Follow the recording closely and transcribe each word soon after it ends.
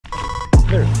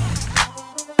There.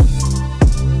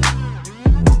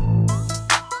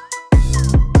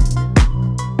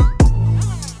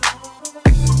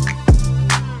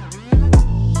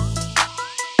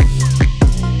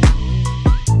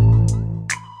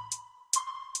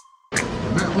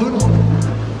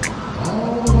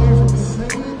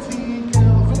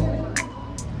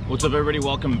 What's up, everybody?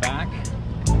 Welcome back.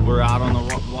 We're out on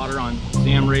the water on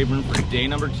Sam Rayburn for day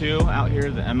number 2 out here,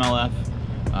 the MLF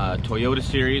Toyota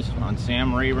Series on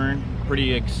Sam Rayburn.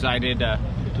 Pretty excited to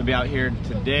be out here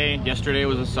today. Yesterday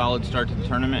was a solid start to the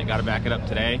tournament. Got to back it up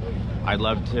today. I'd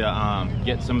love to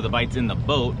get some of the bites in the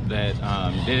boat that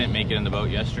didn't make it in the boat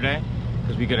yesterday,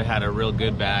 because we could have had a real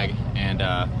good bag and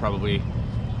probably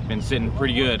been sitting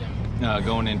pretty good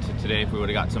going into today if we would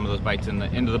have got some of those bites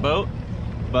into the boat.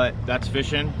 But that's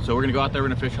fishing, so we're gonna go out there, we're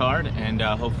gonna fish hard, and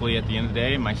hopefully at the end of the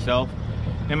day, myself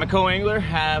and my co-angler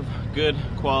have good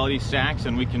quality stacks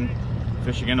and we can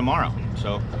fish again tomorrow.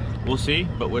 So we'll see,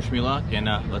 but wish me luck, and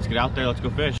let's get out there, let's go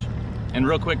fish. And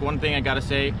real quick, one thing I gotta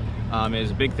say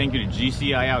is a big thank you to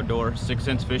GCI Outdoor, 6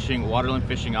 Sense Fishing, WaterLand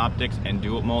Fishing Optics, and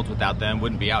Do It Molds. Without them,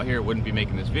 wouldn't be out here, wouldn't be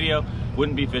making this video,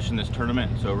 wouldn't be fishing this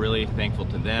tournament. So really thankful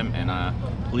to them, and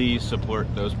please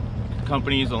support those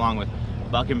companies along with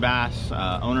Buck and Bass,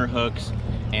 Owner Hooks,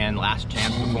 and Last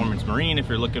Chance Performance Marine if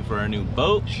you're looking for a new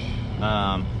boat.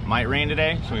 Might rain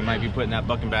today, so we might be putting that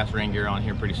Buck and Bass rain gear on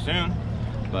here pretty soon,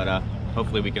 but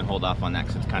hopefully we can hold off on that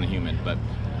because it's kind of humid. But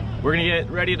we're gonna get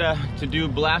ready to do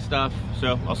blast off,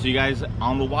 so I'll see you guys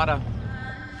on the water.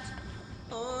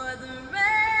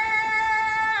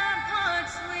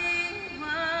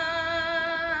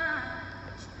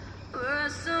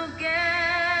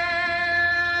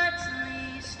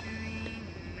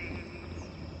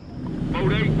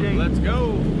 Let's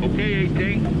go. Okay,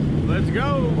 18. Let's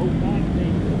go.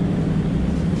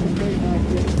 Okay,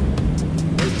 19.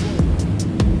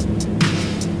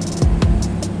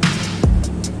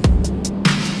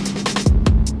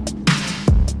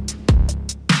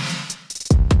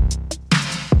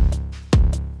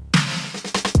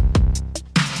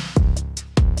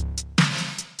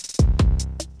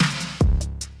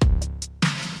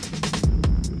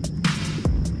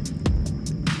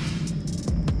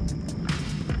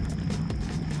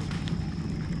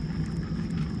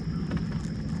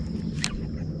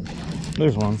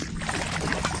 There's one.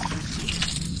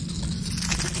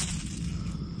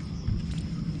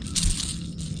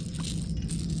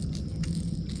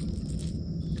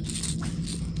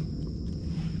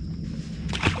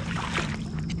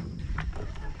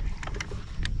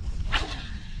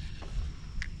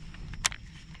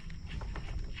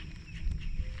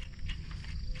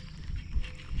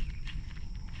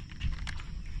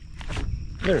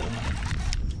 There's one.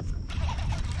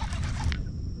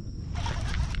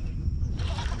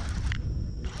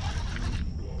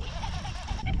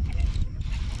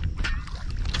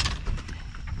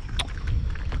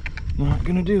 Not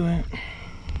gonna do it.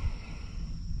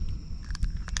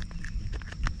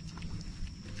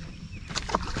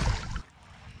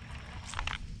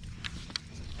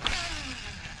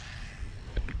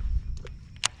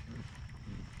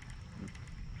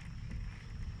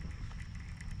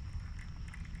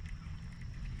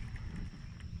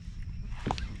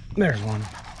 There's one.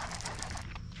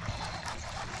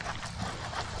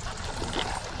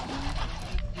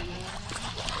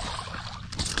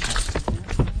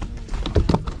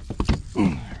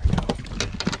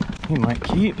 He might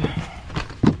keep.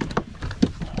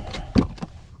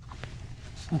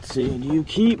 Let's see, do you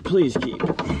keep? Please keep.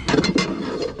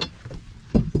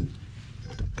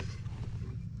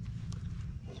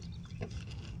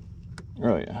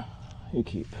 Oh yeah, you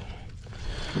keep.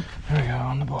 There we go,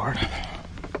 on the board.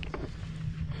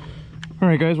 All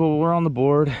right guys, well we're on the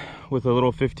board with a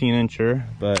little 15-incher,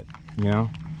 but you know,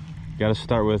 just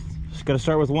gotta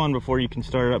start with 1 before you can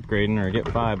start upgrading, or get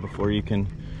 5 before you can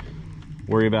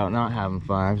worry about not having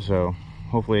 5. So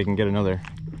hopefully I can get another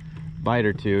bite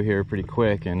or 2 here pretty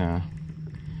quick and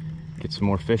get some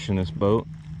more fish in this boat,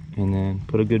 and then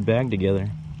put a good bag together.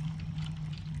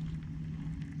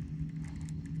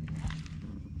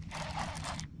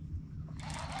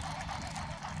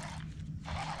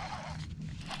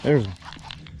 There's one.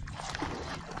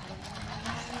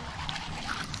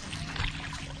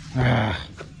 Ah.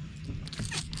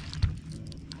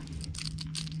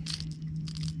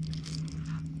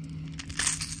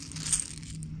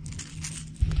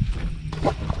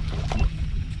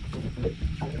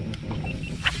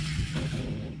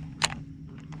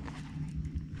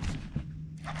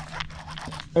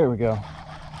 There we go.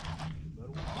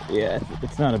 Yeah,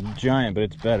 it's not a giant, but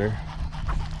it's better.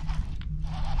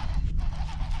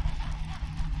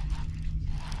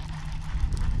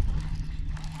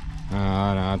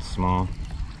 No, it's small.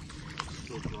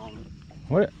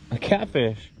 What? A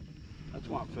catfish? That's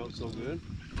why it felt so good.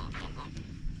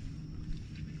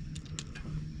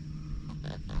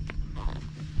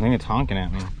 I think it's honking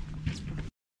at me.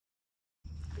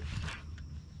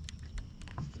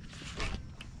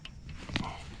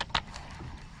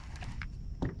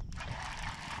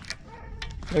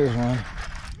 There's one.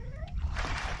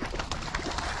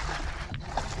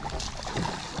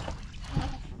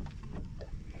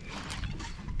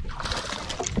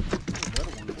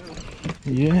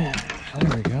 Yeah,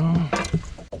 there we go.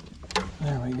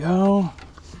 There we go.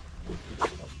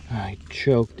 I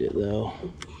choked it though.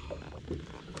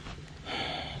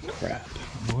 Crap.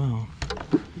 Well.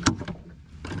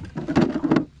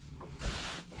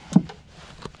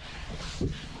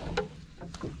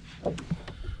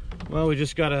 Well, we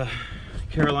just got a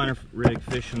Carolina rig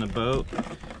fish in the boat,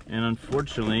 and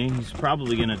unfortunately, he's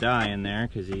probably gonna die in there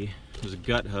because he was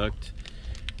gut hooked.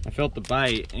 I felt the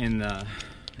bite in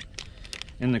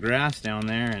the grass down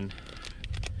there, and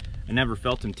I never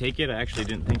felt him take it. I actually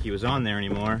didn't think he was on there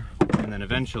anymore. And then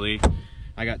eventually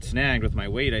I got snagged with my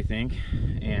weight, I think,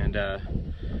 and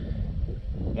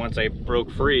once I broke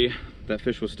free, that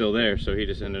fish was still there, so he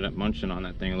just ended up munching on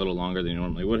that thing a little longer than he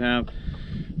normally would have.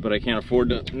 But I can't afford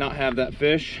to not have that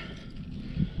fish,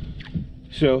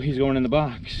 so he's going in the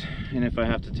box. And if I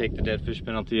have to take the dead fish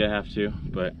penalty, I have to,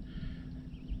 but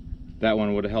that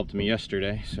one would have helped me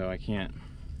yesterday, so I can't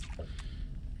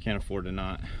afford to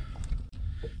not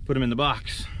put him in the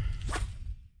box.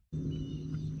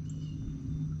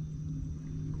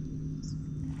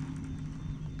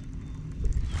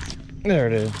 There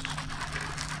it is.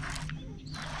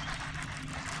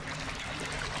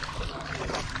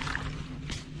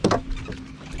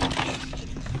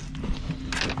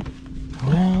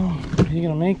 Well, are you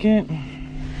gonna make it?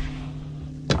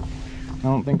 I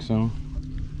don't think so,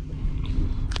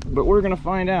 but we're gonna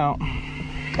find out.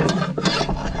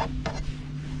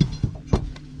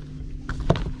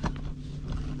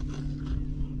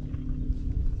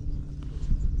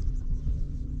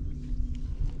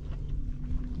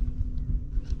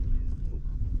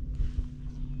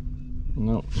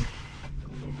 Nope.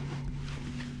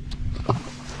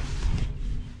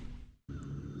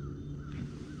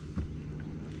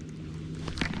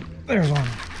 There's one.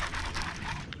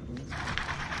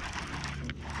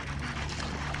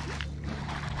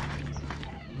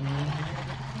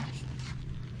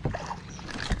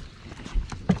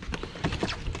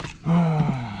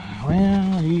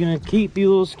 Well, are you gonna keep, you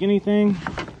little skinny thing?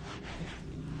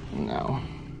 No.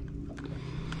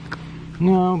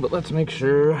 No, but let's make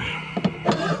sure.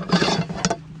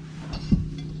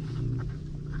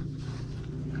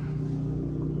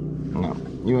 No,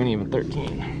 you ain't even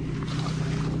 13.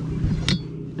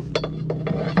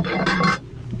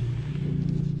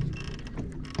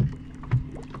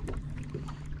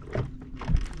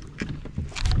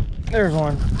 There's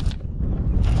one.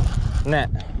 Net.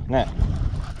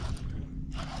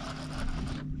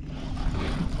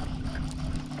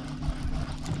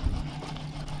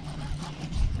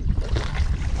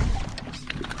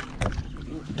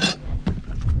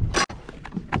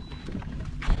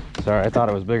 Sorry, I thought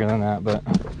it was bigger than that, but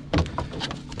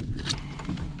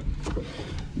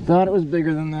thought it was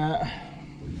bigger than that.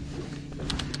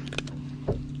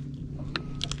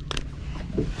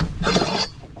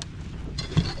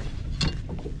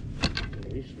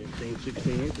 He's 15,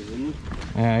 16 inches, isn't he?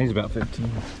 Yeah, he's about 15.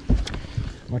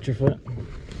 Watch your foot.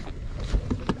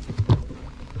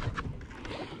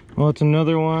 Well, it's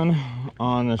another one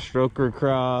on the Stroker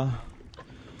Craw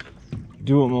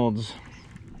dual molds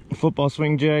football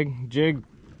swing jig.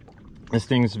 This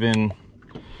thing's been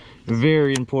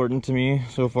very important to me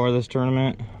so far this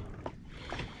tournament.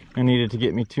 I needed to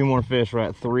get me 2 more fish. We're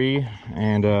at 3,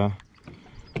 and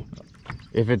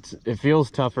it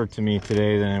feels tougher to me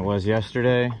today than it was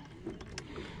yesterday.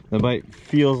 The bite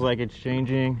feels like it's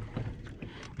changing.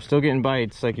 We're still getting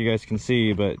bites, like you guys can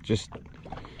see, but just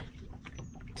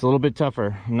it's a little bit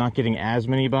tougher. I'm not getting as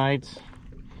many bites,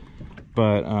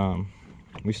 but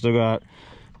we still got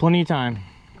plenty of time.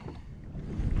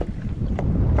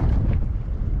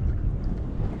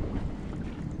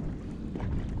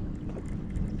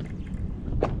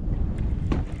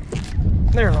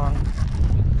 There's one.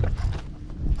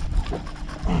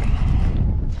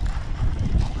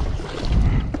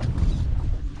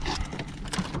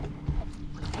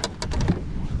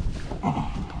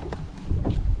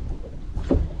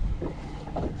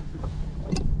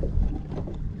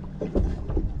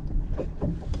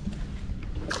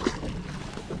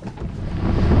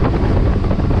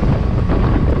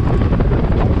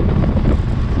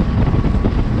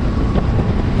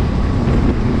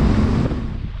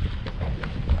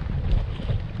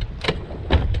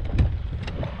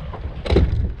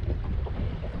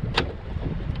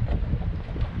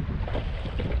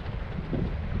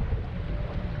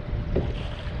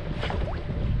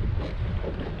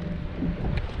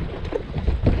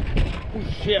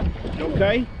 shit. You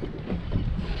okay?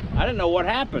 I didn't know what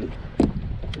happened.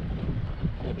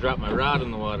 I dropped my rod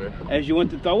in the water. As you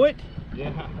went to throw it? Yeah,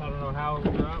 I don't know how it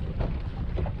dropped.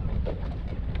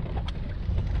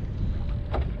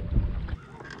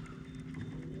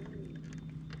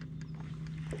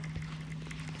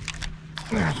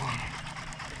 There's one.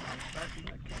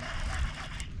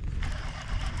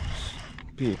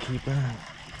 Be a keeper.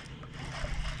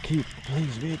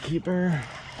 Please be a keeper.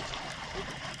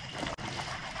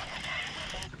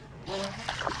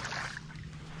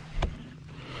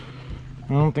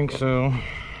 I don't think so.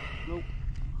 Nope.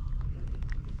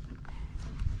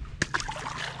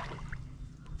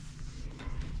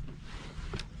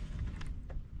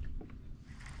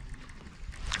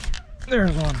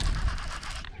 There's one.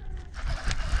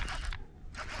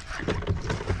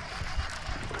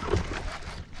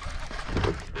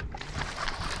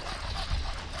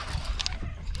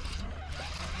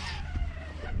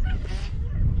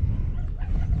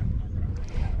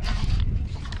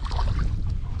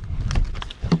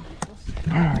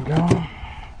 There we go.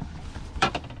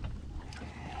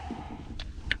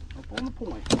 Up on the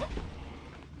point.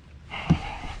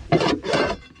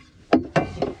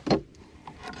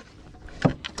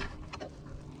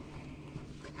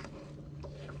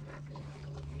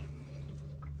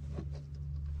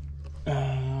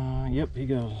 Yep, he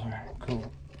goes. All right,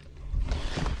 cool.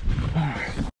 All right.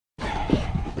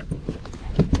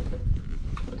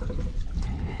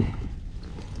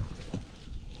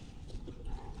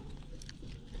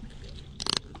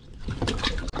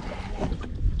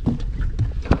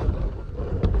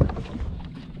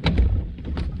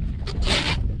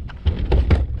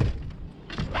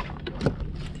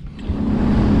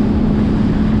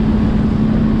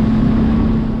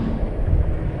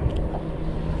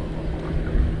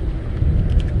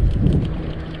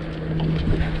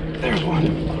 There's one.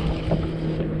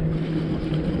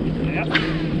 Yep.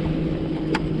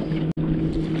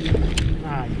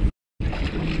 Nice.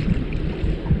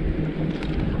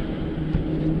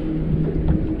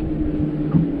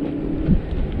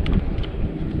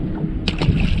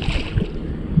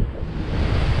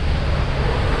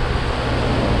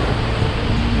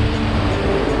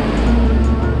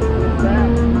 Yeah.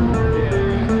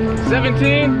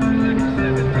 17.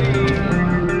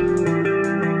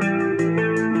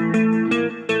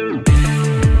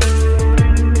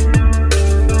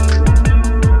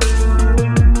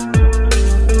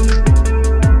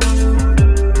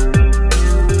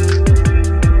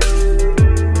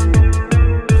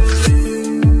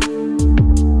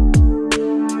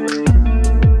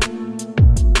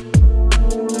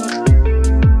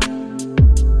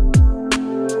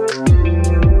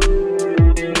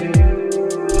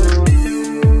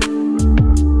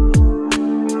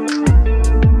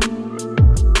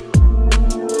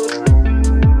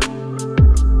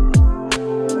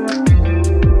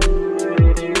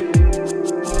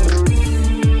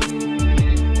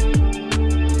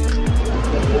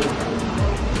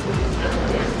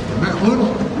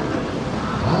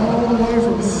 All the way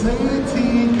from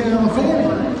Santee, California.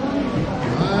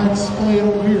 I displayed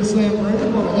over here at Sam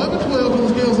Rayburn. 11-12 on the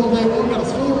scales on day one. Got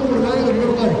us 4 more today. They're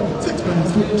going to play 6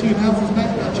 pounds, 14 ounces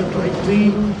back. Got you for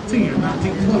 18, 10,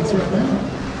 19 place right now.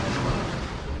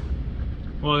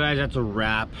 Well, guys, that's a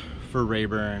wrap for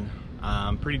Rayburn.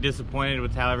 Pretty disappointed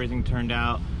with how everything turned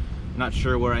out. Not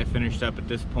sure where I finished up at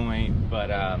this point, but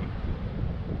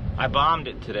I bombed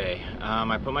it today.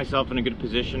 I put myself in a good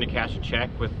position to cash a check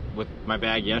with my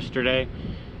bag yesterday,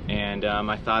 and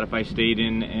I thought if I stayed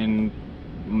in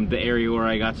the area where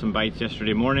I got some bites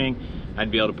yesterday morning,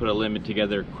 I'd be able to put a limit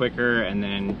together quicker and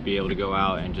then be able to go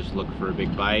out and just look for a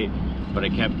big bite. But I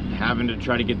kept having to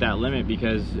try to get that limit,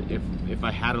 because if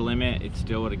I had a limit, it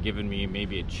still would have given me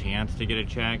maybe a chance to get a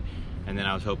check, and then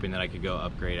I was hoping that I could go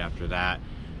upgrade after that.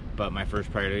 But my first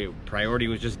priority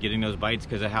was just getting those bites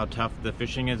because of how tough the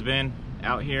fishing has been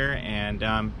out here,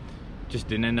 and just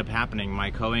didn't end up happening.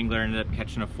 My co-angler ended up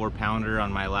catching a 4-pounder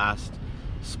on my last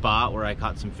spot where I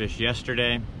caught some fish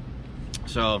yesterday,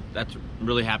 so that's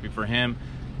really happy for him.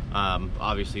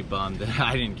 Obviously bummed that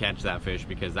I didn't catch that fish,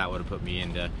 because that would have put me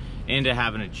into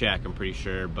having a check, I'm pretty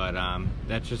sure. But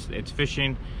that's just, it's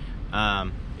fishing.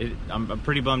 I'm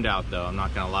pretty bummed out though, I'm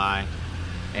not gonna lie.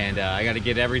 And I got to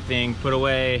get everything put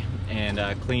away and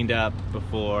cleaned up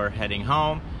before heading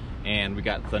home, and we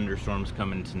got thunderstorms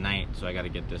coming tonight, so I got to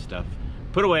get this stuff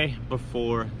put away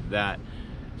before that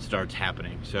starts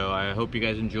happening. So I hope you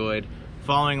guys enjoyed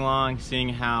following along, seeing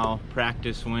how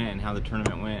practice went and how the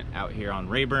tournament went out here on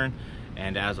Rayburn.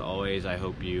 And as always, I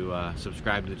hope you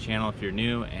subscribe to the channel if you're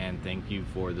new, and thank you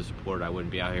for the support. I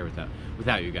wouldn't be out here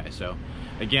without you guys. So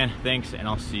again, thanks, and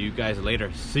I'll see you guys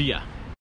later. See ya.